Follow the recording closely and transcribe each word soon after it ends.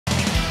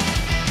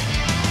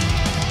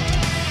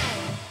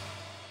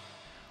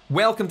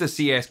Welcome to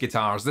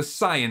CSGuitars, the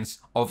science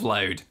of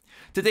loud.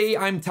 Today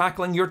I'm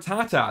tackling your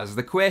TATAs,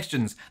 the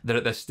questions that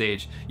at this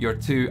stage you're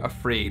too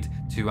afraid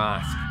to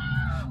ask.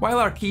 While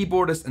our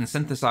keyboardist and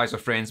synthesizer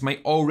friends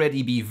might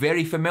already be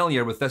very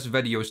familiar with this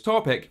video's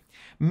topic,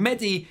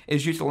 MIDI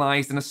is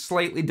utilised in a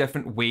slightly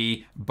different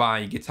way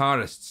by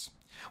guitarists.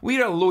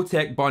 We're a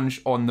low-tech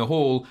bunch on the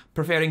whole,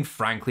 preferring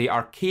frankly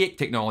archaic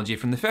technology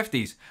from the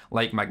 50s,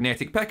 like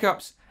magnetic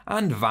pickups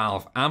and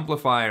valve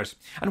amplifiers.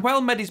 And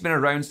while MIDI's been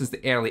around since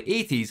the early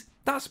 80s,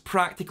 that's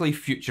practically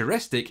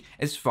futuristic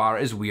as far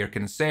as we're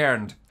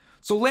concerned.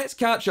 So let's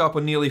catch up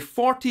on nearly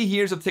 40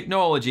 years of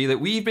technology that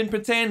we've been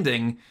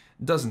pretending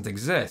doesn't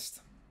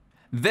exist.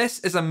 This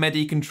is a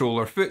MIDI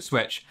controller foot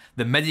switch,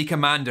 the MIDI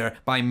Commander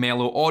by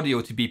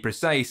Meloaudio to be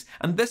precise,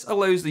 and this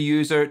allows the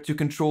user to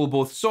control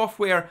both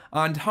software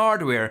and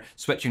hardware,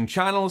 switching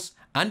channels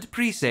and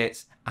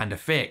presets and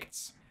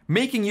effects.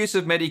 Making use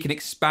of MIDI can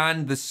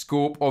expand the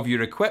scope of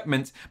your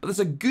equipment, but there's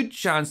a good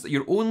chance that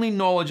your only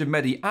knowledge of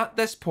MIDI at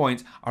this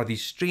point are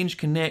these strange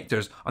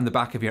connectors on the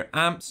back of your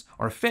amps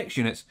or effects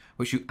units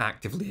which you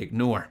actively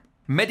ignore.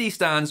 MIDI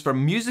stands for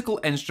Musical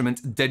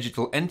Instrument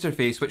Digital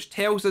Interface, which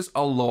tells us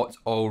a lot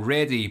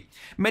already.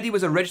 MIDI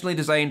was originally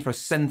designed for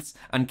synths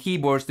and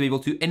keyboards to be able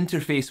to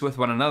interface with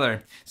one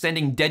another,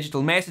 sending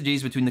digital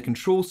messages between the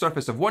control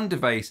surface of one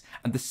device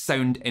and the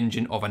sound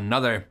engine of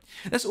another.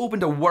 This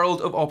opened a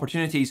world of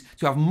opportunities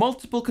to have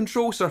multiple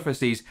control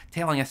surfaces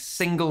telling a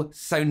single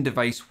sound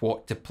device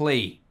what to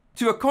play.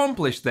 To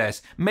accomplish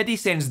this, MIDI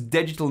sends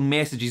digital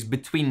messages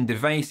between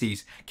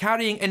devices,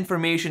 carrying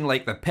information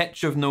like the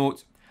pitch of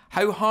note,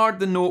 how hard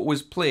the note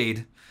was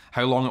played,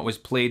 how long it was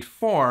played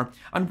for,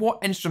 and what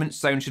instrument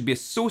sound should be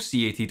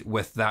associated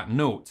with that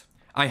note.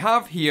 I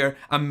have here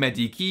a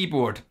MIDI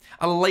keyboard,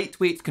 a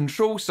lightweight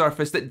control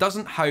surface that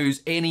doesn't house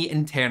any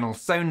internal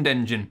sound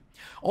engine.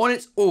 On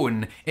its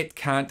own, it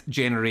can't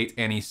generate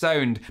any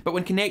sound, but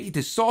when connected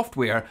to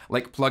software,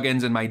 like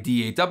plugins in my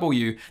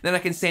DAW, then I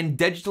can send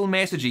digital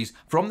messages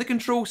from the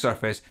control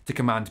surface to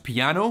command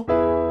piano,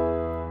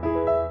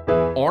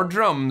 or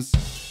drums,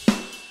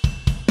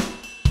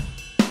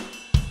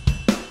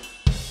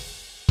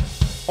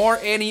 or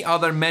any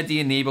other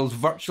MIDI-enabled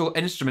virtual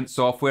instrument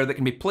software that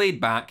can be played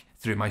back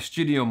through my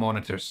studio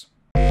monitors.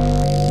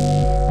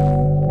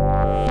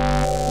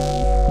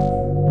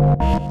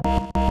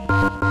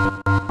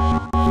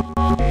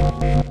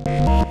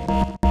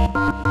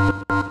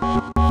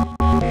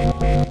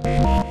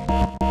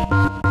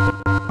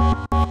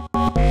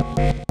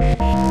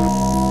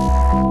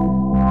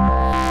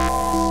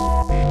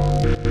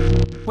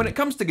 When it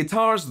comes to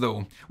guitars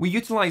though, we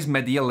utilise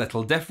MIDI a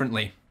little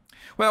differently.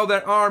 Well,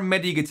 there are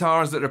MIDI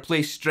guitars that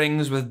replace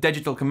strings with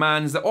digital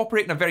commands that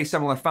operate in a very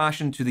similar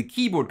fashion to the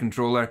keyboard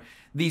controller.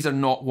 These are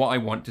not what I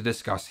want to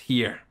discuss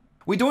here.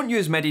 We don't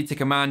use MIDI to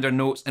command our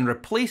notes in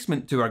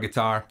replacement to our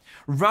guitar.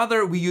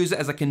 Rather, we use it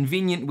as a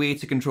convenient way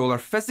to control our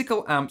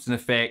physical amps and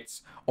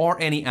effects,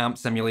 or any amp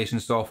simulation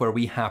software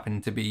we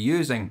happen to be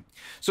using.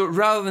 So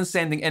rather than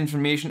sending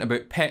information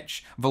about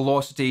pitch,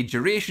 velocity,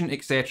 duration,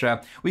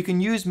 etc., we can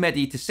use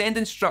MIDI to send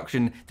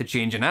instruction to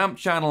change an amp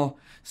channel,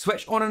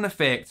 switch on an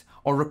effect,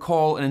 or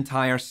recall an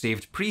entire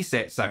saved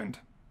preset sound.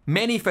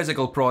 Many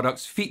physical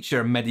products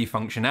feature MIDI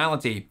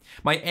functionality.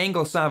 My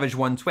Engel Savage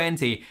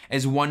 120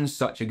 is one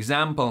such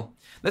example.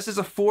 This is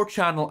a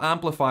 4-channel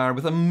amplifier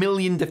with a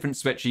million different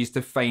switches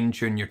to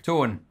fine-tune your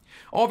tone.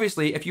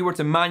 Obviously, if you were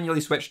to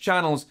manually switch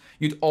channels,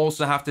 you'd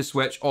also have to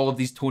switch all of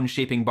these tone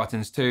shaping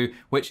buttons too,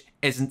 which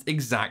isn't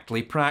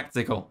exactly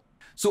practical.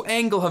 So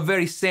Engel have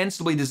very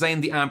sensibly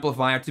designed the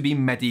amplifier to be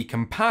MIDI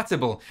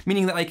compatible,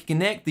 meaning that I can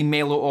connect the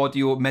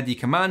Meloaudio MIDI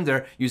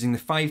Commander using the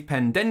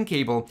 5-pin DIN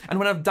cable, and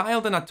when I've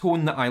dialed in a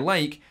tone that I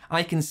like,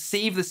 I can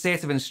save the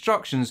set of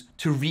instructions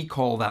to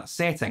recall that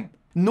setting.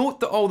 Note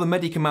that all the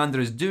MIDI Commander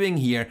is doing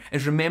here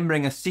is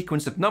remembering a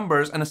sequence of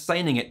numbers and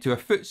assigning it to a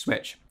foot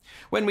switch.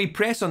 When we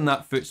press on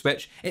that foot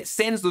switch, it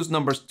sends those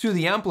numbers to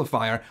the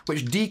amplifier,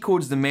 which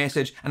decodes the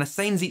message and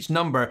assigns each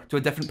number to a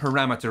different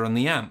parameter on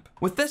the amp.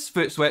 With this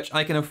foot switch,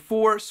 I can have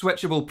 4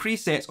 switchable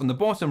presets on the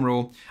bottom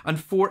row and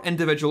 4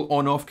 individual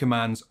on-off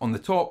commands on the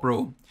top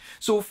row.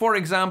 So for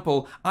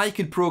example, I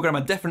could program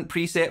a different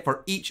preset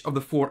for each of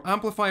the 4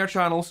 amplifier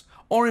channels,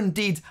 or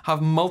indeed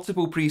have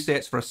multiple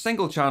presets for a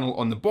single channel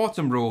on the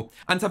bottom row,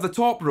 and have the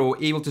top row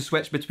able to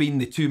switch between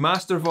the 2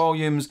 master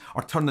volumes,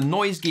 or turn the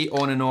noise gate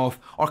on and off,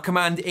 or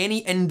command any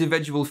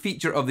individual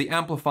feature of the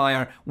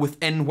amplifier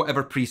within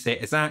whatever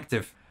preset is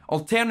active.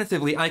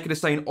 Alternatively, I could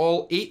assign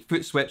all 8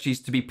 foot switches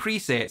to be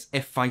presets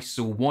if I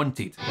so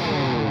wanted.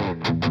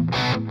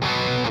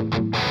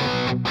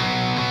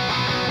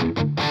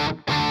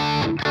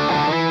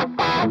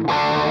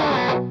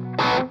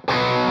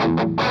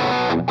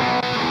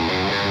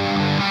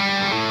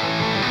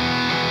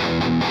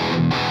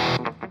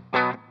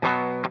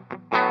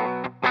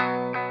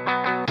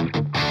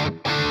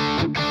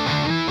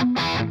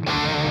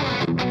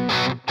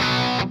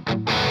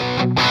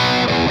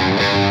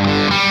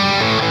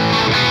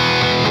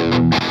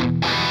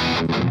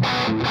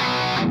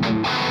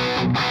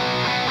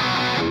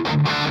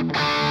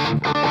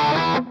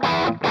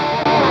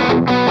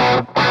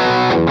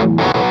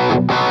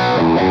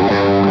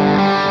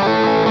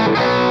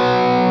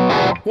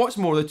 What's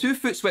more, the two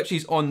foot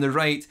switches on the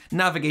right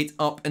navigate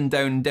up and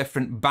down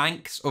different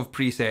banks of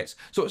presets.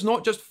 So it's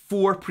not just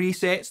 4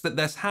 presets that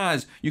this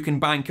has. You can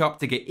bank up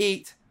to get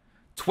 8,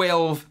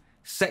 12,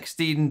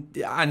 16,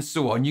 and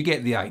so on. You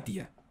get the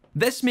idea.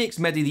 This makes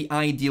MIDI the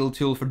ideal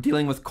tool for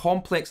dealing with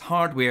complex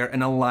hardware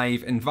in a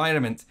live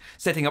environment,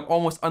 setting up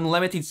almost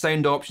unlimited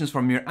sound options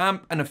from your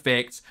amp and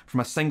effects from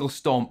a single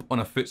stomp on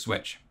a foot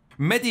switch.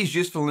 MIDI's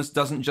usefulness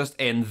doesn't just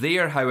end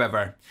there,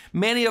 however.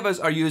 Many of us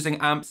are using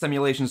amp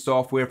simulation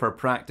software for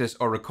practice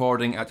or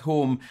recording at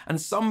home,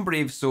 and some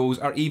brave souls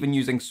are even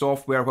using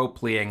software while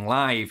playing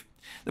live.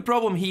 The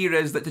problem here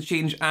is that to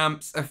change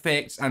amps,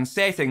 effects and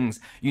settings,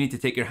 you need to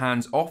take your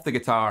hands off the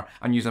guitar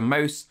and use a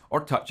mouse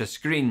or touch a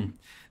screen.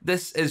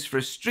 This is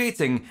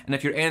frustrating, and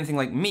if you're anything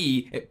like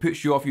me, it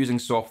puts you off using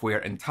software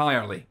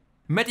entirely.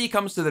 MIDI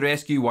comes to the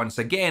rescue once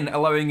again,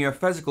 allowing you a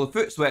physical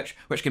foot switch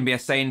which can be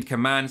assigned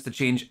commands to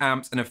change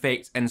amps and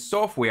effects in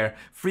software,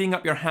 freeing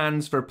up your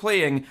hands for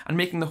playing and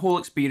making the whole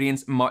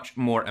experience much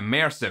more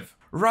immersive.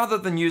 Rather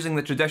than using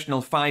the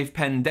traditional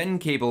 5-pin DIN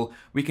cable,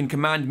 we can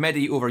command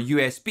MIDI over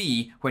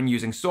USB when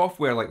using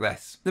software like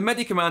this. The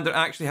MIDI commander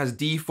actually has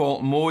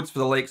default modes for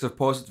the likes of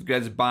Positive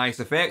Grid's bias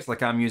effects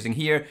like I'm using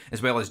here,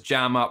 as well as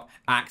jam up,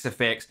 axe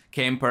effects,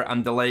 Kemper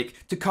and the like,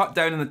 to cut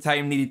down on the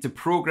time needed to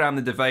program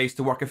the device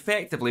to work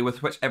effectively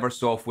with whichever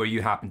software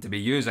you happen to be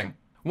using.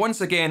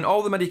 Once again,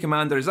 all the MIDI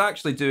commander is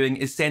actually doing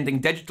is sending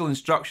digital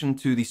instruction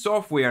to the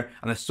software,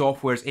 and the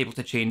software is able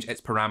to change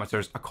its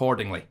parameters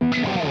accordingly.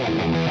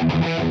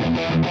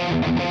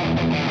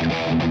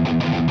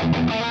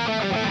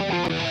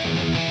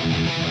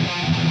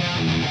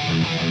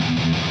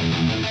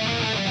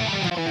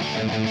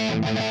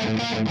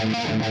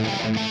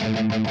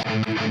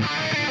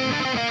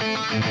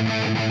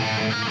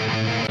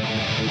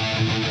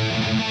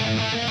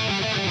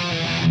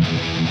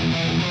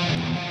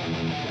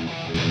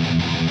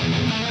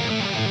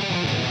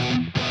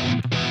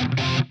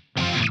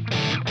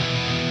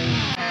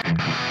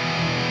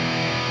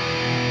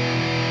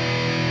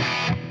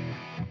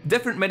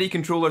 Different MIDI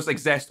controllers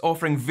exist,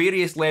 offering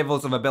various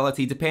levels of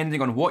ability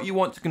depending on what you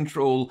want to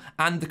control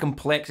and the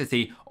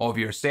complexity of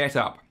your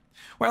setup.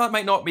 While it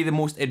might not be the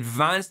most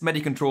advanced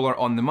MIDI controller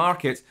on the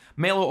market,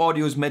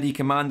 Meloaudio's MIDI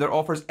commander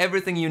offers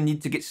everything you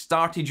need to get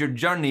started your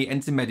journey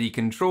into MIDI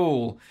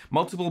control.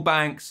 Multiple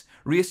banks,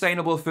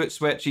 reassignable foot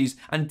switches,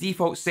 and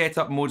default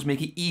setup modes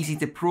make it easy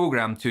to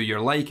program to your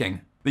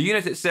liking. The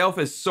unit itself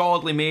is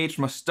solidly made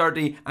from a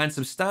sturdy and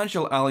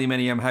substantial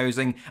aluminium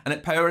housing, and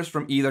it powers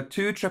from either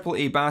 2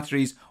 AAA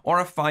batteries or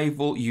a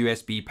 5-volt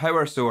USB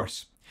power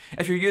source.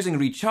 If you're using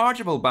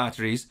rechargeable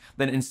batteries,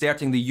 then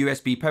inserting the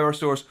USB power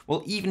source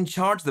will even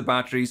charge the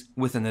batteries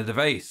within the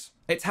device.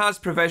 It has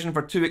provision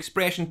for 2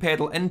 expression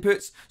pedal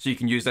inputs, so you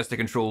can use this to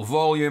control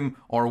volume,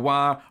 or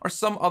wah, or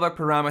some other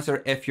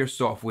parameter if your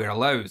software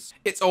allows.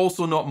 It's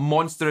also not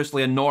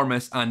monstrously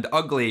enormous and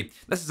ugly.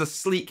 This is a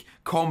sleek,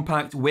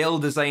 compact,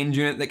 well-designed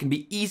unit that can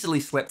be easily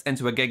slipped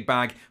into a gig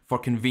bag for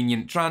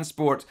convenient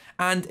transport,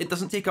 and it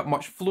doesn't take up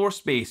much floor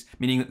space,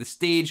 meaning that the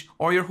stage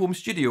or your home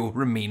studio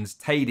remains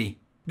tidy.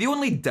 The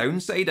only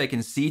downside I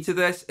can see to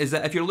this is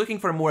that if you're looking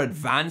for a more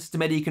advanced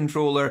MIDI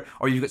controller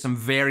or you've got some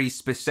very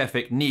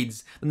specific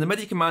needs, then the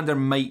MIDI commander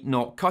might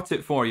not cut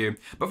it for you.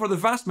 But for the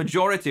vast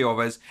majority of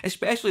us,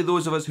 especially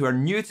those of us who are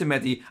new to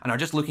MIDI and are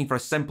just looking for a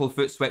simple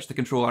foot switch to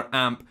control our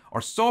amp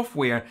or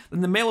software,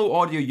 then the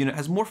Meloaudio unit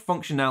has more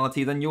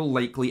functionality than you'll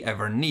likely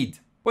ever need.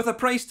 With a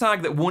price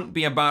tag that won't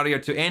be a barrier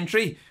to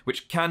entry,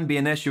 which can be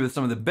an issue with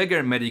some of the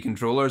bigger MIDI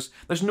controllers,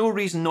 there's no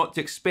reason not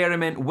to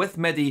experiment with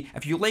MIDI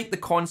if you like the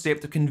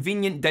concept of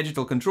convenient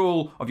digital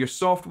control of your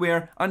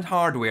software and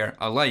hardware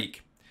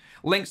alike.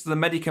 Links to the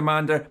MIDI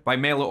commander by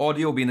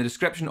Meloaudio will be in the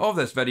description of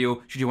this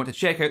video should you want to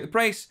check out the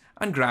price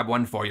and grab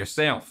one for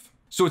yourself.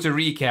 So to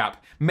recap,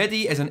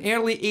 MIDI is an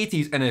early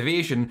 80s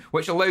innovation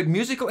which allowed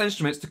musical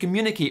instruments to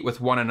communicate with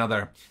one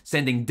another,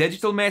 sending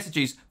digital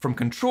messages from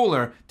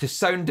controller to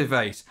sound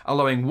device,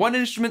 allowing one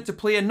instrument to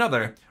play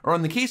another, or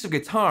in the case of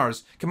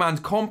guitars,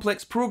 command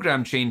complex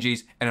program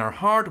changes in our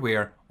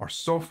hardware or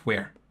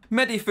software.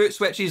 MIDI foot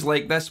switches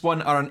like this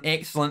one are an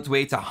excellent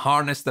way to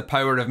harness the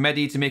power of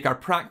MIDI to make our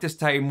practice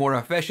time more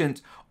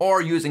efficient,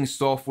 or using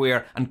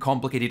software and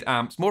complicated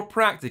amps more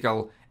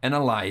practical in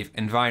a live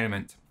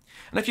environment.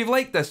 And if you've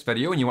liked this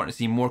video and you want to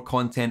see more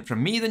content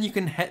from me, then you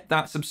can hit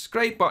that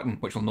subscribe button,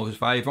 which will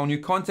notify of all new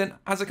content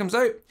as it comes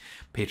out.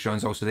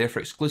 Patreon's also there for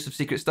exclusive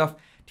secret stuff.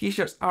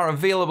 T-shirts are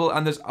available,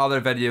 and there's other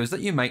videos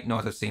that you might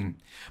not have seen.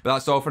 But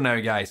that's all for now,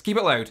 guys. Keep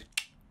it loud,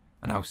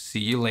 and I'll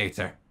see you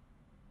later.